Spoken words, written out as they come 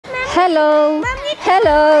Hello,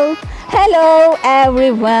 hello, hello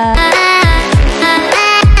everyone.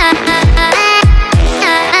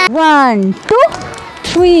 1, 2,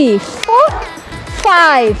 3, 4,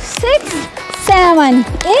 5, 6, 7,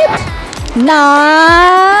 8, 9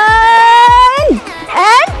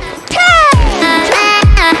 and 10.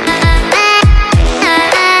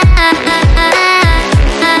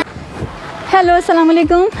 Hello, assalamu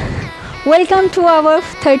alaikum. Welcome to our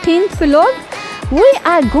 13th vlog. We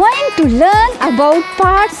are going to learn about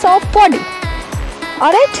parts of body.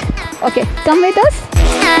 Alright? Okay, come with us.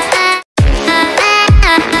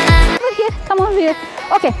 Over here, come over here.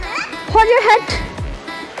 Okay, hold your head.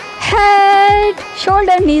 Head,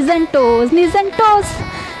 shoulder, knees and toes, knees and toes.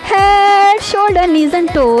 Head, shoulder, knees and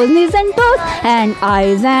toes, knees and toes. And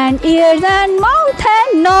eyes and ears and mouth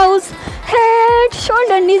and nose. Head,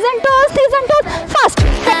 shoulder, knees and toes, knees and toes. Fast.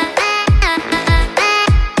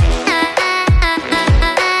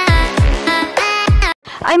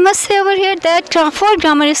 I must say over here that Ford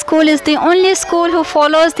Grammar School is the only school who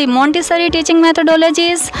follows the Montessori teaching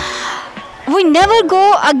methodologies. We never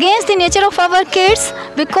go against the nature of our kids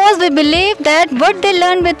because we believe that what they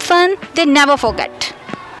learn with fun, they never forget.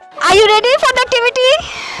 Are you ready for the activity?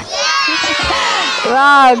 Yeah.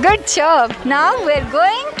 Wow, good job. Now we're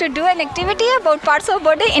going to do an activity about parts of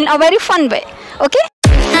body in a very fun way. Okay?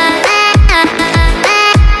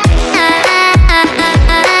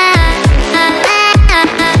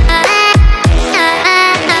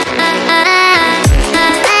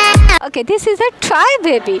 Okay, this is a try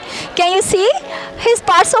baby. Can you see his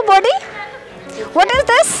parts of body? What is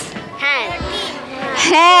this? Hand.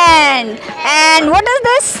 Hand. And what is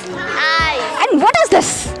this? Eye. And what is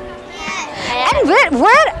this? Head. And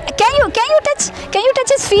where can you touch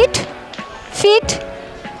his feet? Feet.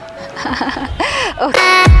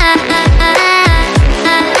 Okay.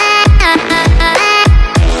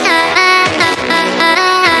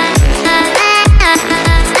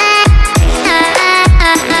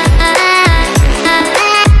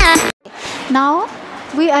 Now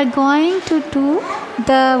we are going to do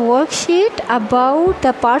the worksheet about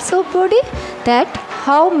the parts of body, that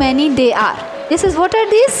how many they are. This is, what are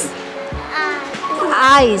these?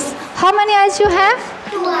 Eyes. How many eyes you have?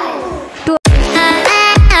 2 eyes.